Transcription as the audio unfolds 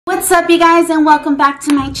What's up, you guys, and welcome back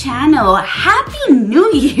to my channel. Happy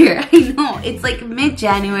New Year. I know it's like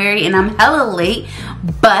mid-January and I'm hella late,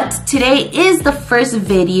 but today is the first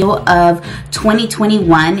video of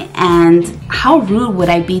 2021, and how rude would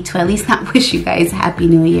I be to at least not wish you guys Happy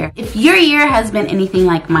New Year. If your year has been anything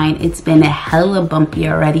like mine, it's been a hella bumpy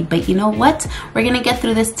already, but you know what? We're gonna get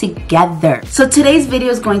through this together. So today's video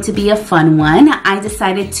is going to be a fun one. I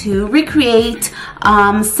decided to recreate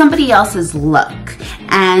somebody else's look,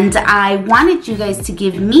 and I wanted you guys to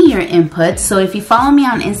give me your input. So if you follow me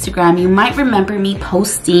on Instagram, you might remember me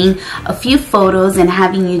posting a few photos and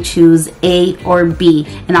having you choose A or B,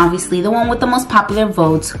 and obviously the one with the most popular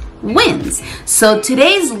votes wins. So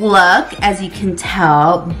today's look, as you can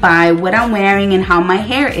tell by what I'm wearing and how my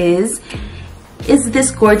hair is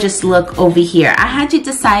this gorgeous look over here. I had to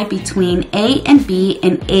decide between A and B,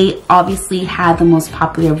 and A obviously had the most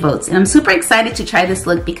popular votes. And I'm super excited to try this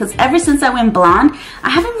look because ever since I went blonde, I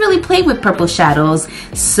haven't really played with purple shadows.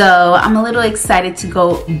 So I'm a little excited to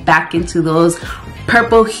go back into those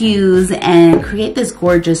purple hues and create this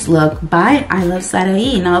gorgeous look by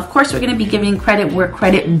iluvsrahii. Now, of course, we're going to be giving credit where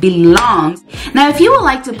credit belongs. Now, if you would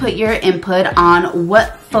like to put your input on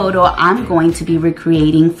what photo I'm going to be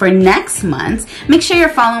recreating for next month, make sure you're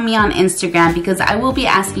following me on Instagram because I will be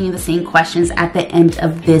asking you the same questions at the end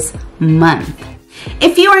of this month.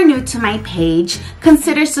 If you are new to my page,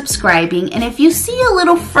 consider subscribing, and if you see a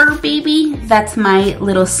little fur baby, that's my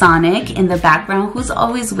little Sonic in the background who's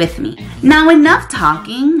always with me. Now, enough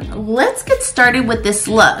talking, let's get started with this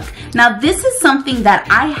look. Now, this is something that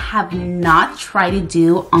I have not tried to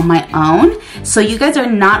do on my own, so you guys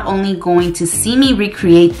are not only going to see me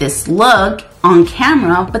recreate this look on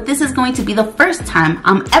camera, but this is going to be the first time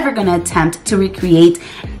I'm ever going to attempt to recreate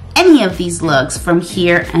any of these looks from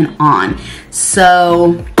here and on.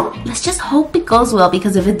 So let's just hope it goes well,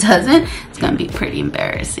 because if it doesn't, it's gonna be pretty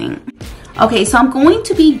embarrassing. Okay, so I'm going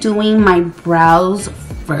to be doing my brows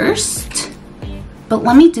first, but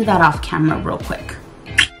let me do that off camera real quick.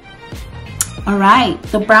 All right,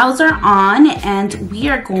 the brows are on and we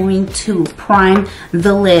are going to prime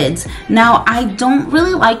the lids. Now, I don't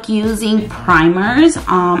really like using primers.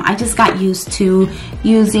 I just got used to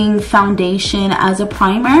using foundation as a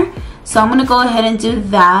primer. So I'm gonna go ahead and do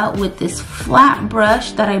that with this flat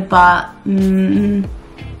brush that I bought maybe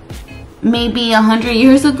 100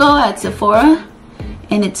 years ago at Sephora,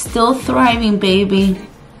 and it's still thriving, baby.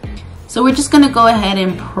 So we're just gonna go ahead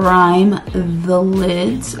and prime the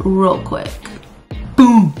lids real quick.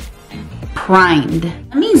 Boom, primed.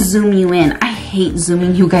 Let me zoom you in. I hate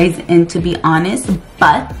zooming you guys in, to be honest,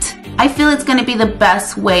 but I feel it's gonna be the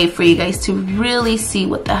best way for you guys to really see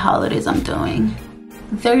what the hell it is I'm doing.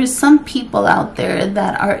 There's some people out there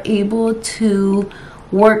that are able to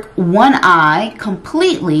work one eye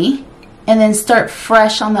completely and then start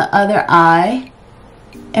fresh on the other eye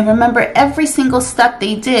and remember every single step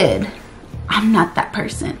they did. I'm not that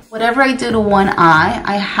person. Whatever I do to one eye,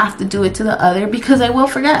 I have to do it to the other because I will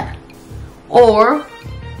forget. Or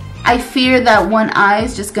I fear that one eye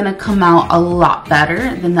is just gonna come out a lot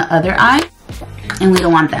better than the other eye, and we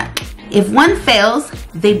don't want that. If one fails,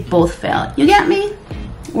 they both fail. You get me?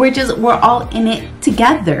 We're all in it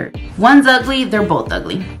together. One's ugly, they're both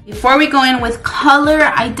ugly. Before we go in with color,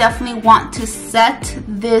 I definitely want to set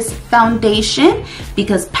this foundation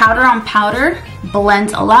because powder on powder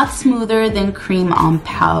blends a lot smoother than cream on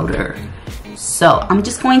powder. So I'm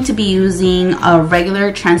just going to be using a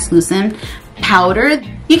regular translucent powder.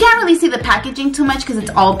 You can't really see the packaging too much because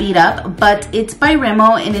it's all beat up, but it's by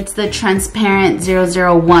Remo and it's the transparent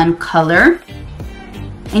 001 color.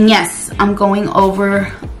 And yes, I'm going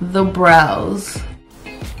over the brows.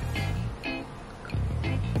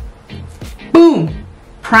 Boom,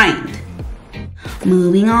 primed.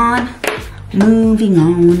 Moving on, moving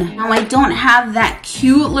on. Now, I don't have that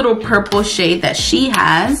cute little purple shade that she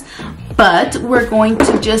has, but we're going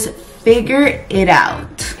to just figure it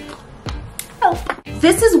out. Oh.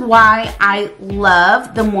 This is why I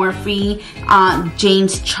love the Morphe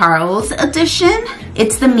James Charles edition.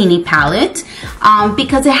 It's the mini palette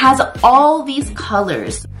because it has all these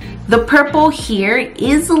colors. The purple here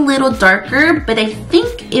is a little darker, but I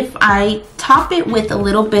think if I top it with a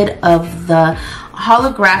little bit of the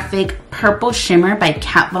holographic purple shimmer by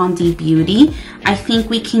Kat Von D Beauty, I think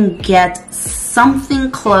we can get something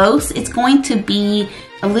close. It's going to be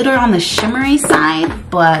a little on the shimmery side,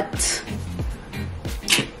 but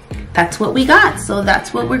that's what we got, so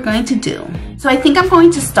that's what we're going to do. So I think I'm going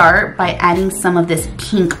to start by adding some of this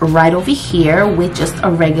pink right over here with just a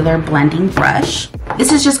regular blending brush.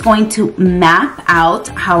 This is just going to map out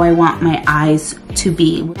how I want my eyes to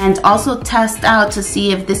be and also test out to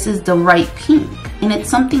see if this is the right pink. and it's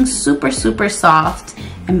something super, super soft.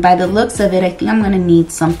 And by the looks of it, I think I'm gonna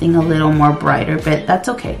need something a little more brighter, but that's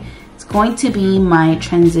okay. It's going to be my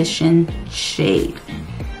transition shade,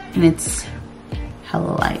 and it's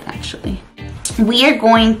hella light actually. We are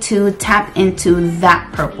going to tap into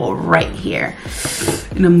that purple right here.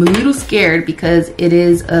 And I'm a little scared because it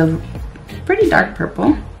is a pretty dark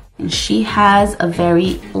purple, and she has a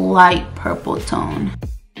very light purple tone.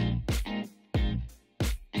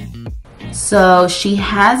 So she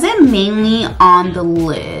has it mainly on the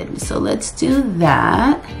lid. So let's do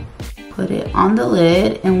that. Put it on the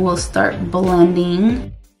lid and we'll start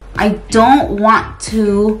blending. I don't want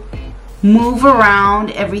to move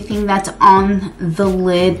around everything that's on the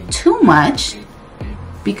lid too much,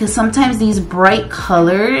 because sometimes these bright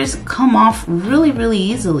colors come off really, really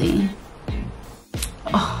easily.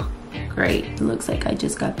 Oh, great. It looks like I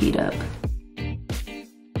just got beat up.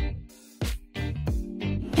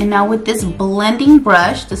 And now with this blending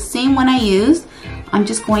brush, the same one I used, I'm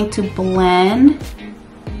just going to blend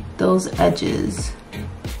those edges.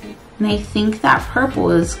 And I think that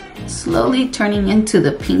purple is slowly turning into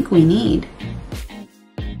the pink we need.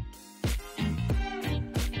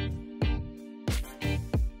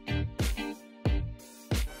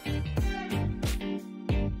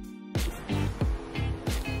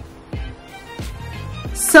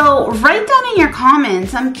 So write down in your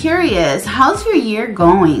comments, I'm curious, how's your year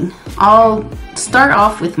going? I'll start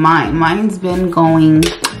off with mine. Mine's been going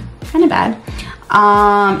kind of bad.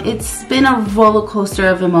 It's been a roller coaster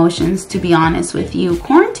of emotions, to be honest with you.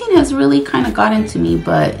 Quarantine has really kind of gotten to me,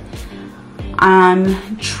 but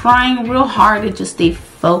I'm trying real hard to just stay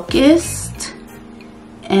focused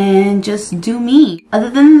and just do me. Other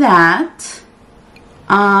than that,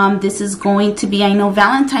 this is going to be, I know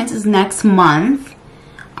Valentine's is next month.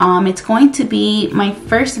 It's going to be my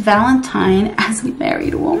first Valentine as a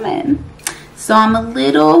married woman. So I'm a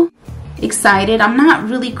little excited. I'm not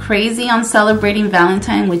really crazy on celebrating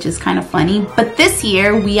Valentine, which is kind of funny. But this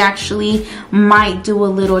year, we actually might do a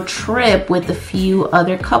little trip with a few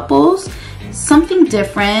other couples. Something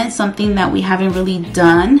different, something that we haven't really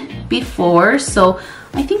done before. So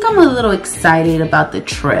I think I'm a little excited about the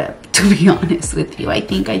trip, to be honest with you. I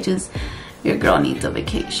think your girl needs a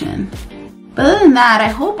vacation. But other than that, I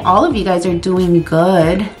hope all of you guys are doing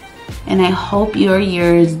good, and I hope your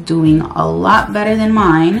year is doing a lot better than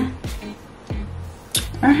mine.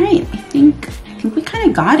 All right, I think we kind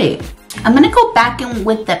of got it. I'm gonna go back in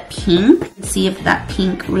with the pink and see if that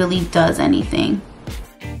pink really does anything.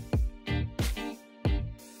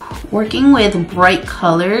 Working with bright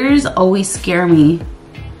colors always scare me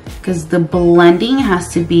because the blending has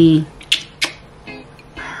to be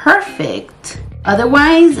perfect.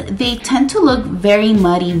 Otherwise, they tend to look very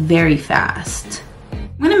muddy very fast.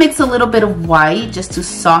 I'm gonna mix a little bit of white just to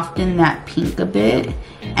soften that pink a bit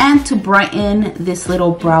and to brighten this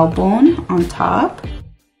little brow bone on top.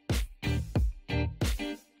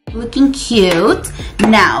 Looking cute.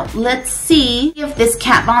 Now, let's see if this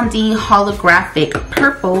Kat Von D holographic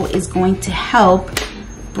purple is going to help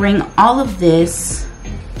bring all of this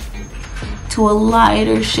to a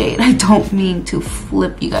lighter shade. I don't mean to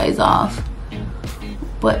flip you guys off,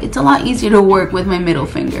 but it's a lot easier to work with my middle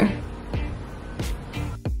finger.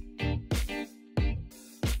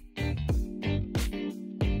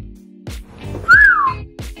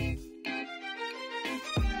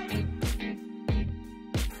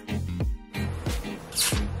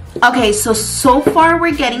 Okay, so far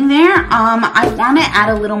we're getting there. I want to add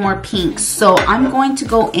a little more pink, so I'm going to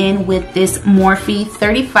go in with this Morphe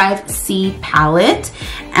 35C palette,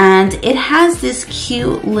 and it has this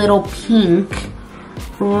cute little pink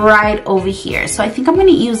right over here. So I think I'm going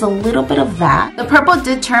to use a little bit of that. The purple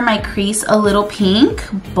did turn my crease a little pink,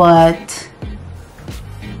 but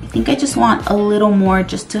I think I just want a little more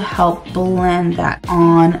just to help blend that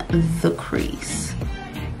on the crease.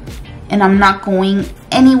 And I'm not going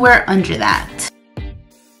anywhere under that.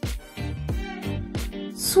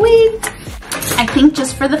 Sweet. I think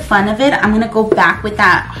just for the fun of it, I'm gonna go back with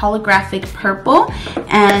that holographic purple,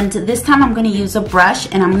 and this time I'm gonna use a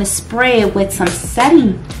brush and I'm gonna spray it with some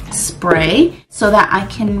setting spray so that I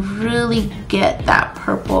can really get that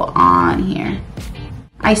purple on here.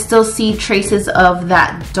 I still see traces of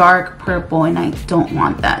that dark purple and I don't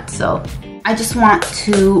want that, so I just want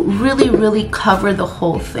to really, really cover the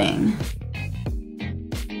whole thing.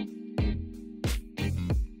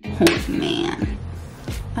 Oh man,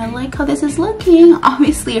 I like how this is looking.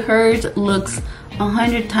 Obviously hers looks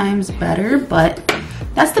 100 times better, but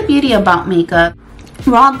that's the beauty about makeup.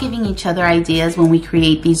 We're all giving each other ideas when we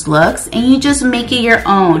create these looks, and you just make it your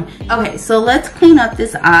own. Okay, so let's clean up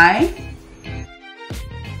this eye.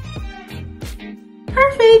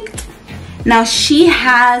 perfect. Now she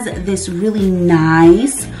has this really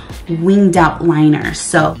nice winged out liner.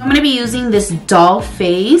 So I'm gonna be using this Doll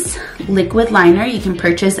Face liquid liner. You can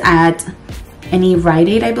purchase at any Rite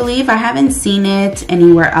Aid, I believe. I haven't seen it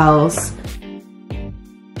anywhere else.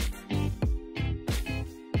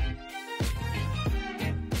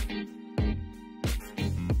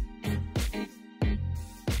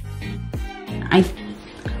 I'm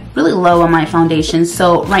really low on my foundation,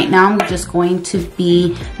 so right now I'm just going to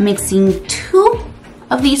be mixing 2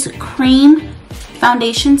 of these cream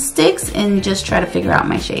foundation sticks and just try to figure out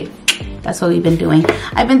my shade. That's what we've been doing.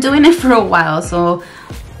 I've been doing it for a while, so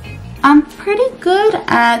I'm pretty good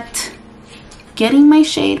at getting my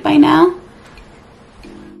shade by now.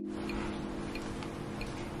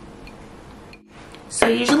 So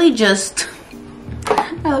I usually just,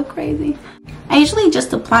 I look crazy. I usually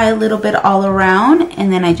just apply a little bit all around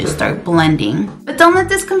and then I just start blending. But don't let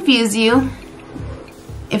this confuse you.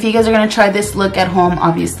 If you guys are gonna try this look at home,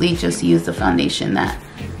 obviously just use the foundation that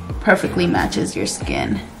perfectly matches your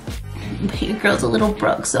skin. But your girl's a little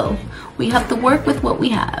broke, so we have to work with what we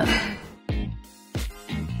have.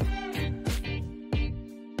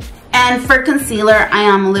 And for concealer, I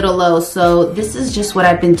am a little low, so this is just what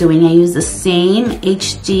I've been doing. I use the same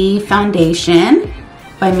HD foundation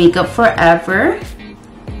by Makeup Forever,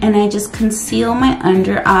 and I just conceal my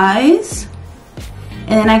under eyes,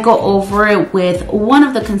 and then I go over it with one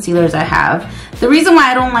of the concealers I have. The reason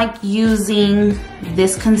why I don't like using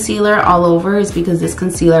this concealer all over is because this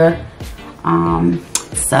concealer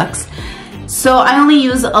sucks. So I only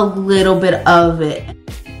use a little bit of it.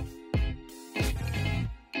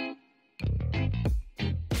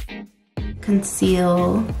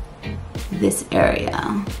 Conceal this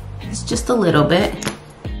area. It's just a little bit.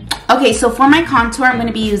 Okay, so for my contour, I'm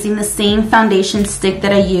gonna be using the same foundation stick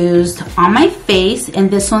that I used on my face, and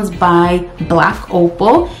this one's by Black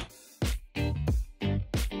Opal.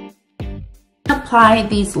 Apply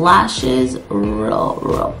these lashes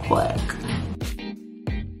real quick.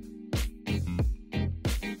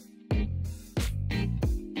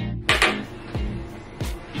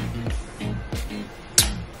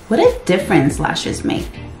 What a difference lashes make,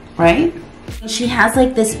 right? She has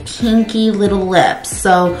like this pinky little lips,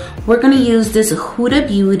 so we're gonna use this Huda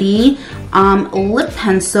Beauty lip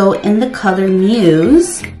pencil in the color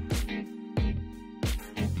Muse.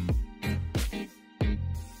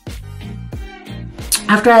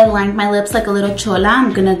 After I lined my lips like a little chola,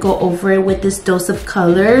 I'm gonna go over it with this Dose of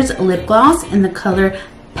Colors lip gloss in the color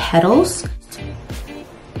Petals.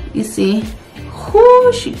 You see,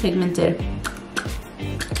 whoo, she pigmented.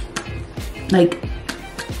 Like,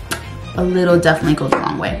 a little definitely goes a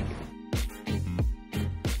long way.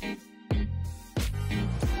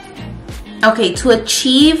 Okay, to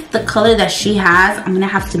achieve the color that she has, I'm gonna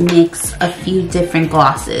have to mix a few different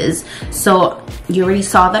glosses. So you already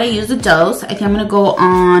saw that I used a dose. I think I'm gonna go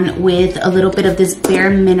on with a little bit of this Bare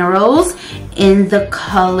Minerals in the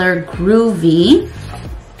color Groovy.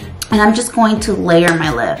 And I'm just going to layer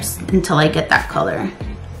my lips until I get that color.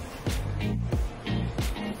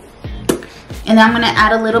 And then I'm gonna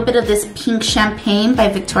add a little bit of this Pink Champagne by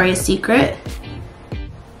Victoria's Secret.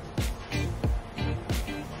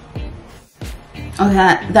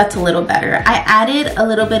 Okay, that's a little better. I added a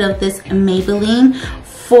little bit of this Maybelline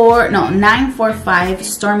 945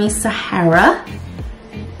 Stormy Sahara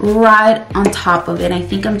right on top of it. I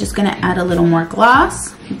think I'm just gonna add a little more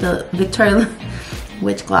gloss. The Victoria,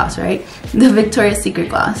 which gloss, right? The Victoria's Secret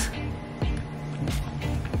gloss.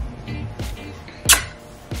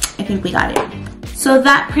 I think we got it. So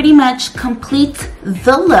that pretty much completes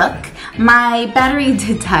the look. My battery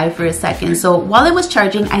did die for a second, so while it was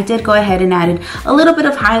charging, I did go ahead and added a little bit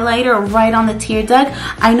of highlighter right on the tear duct.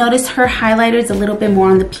 I noticed her highlighter is a little bit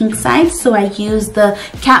more on the pink side, so I used the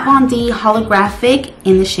Kat Von D Holographic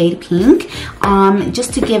in the shade Pink,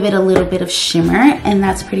 just to give it a little bit of shimmer, and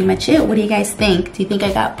that's pretty much it. What do you guys think? Do you think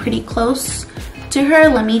I got pretty close to her?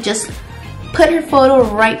 Let me just put her photo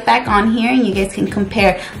right back on here and you guys can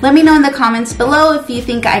compare. Let me know in the comments below if you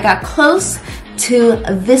think I got close to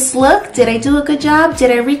this look. Did I do a good job?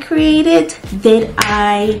 Did I recreate it? Did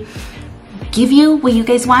I give you what you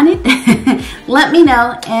guys wanted? Let me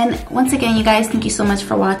know. And once again, you guys, thank you so much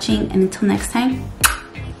for watching, and until next time,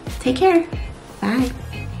 take care. Bye.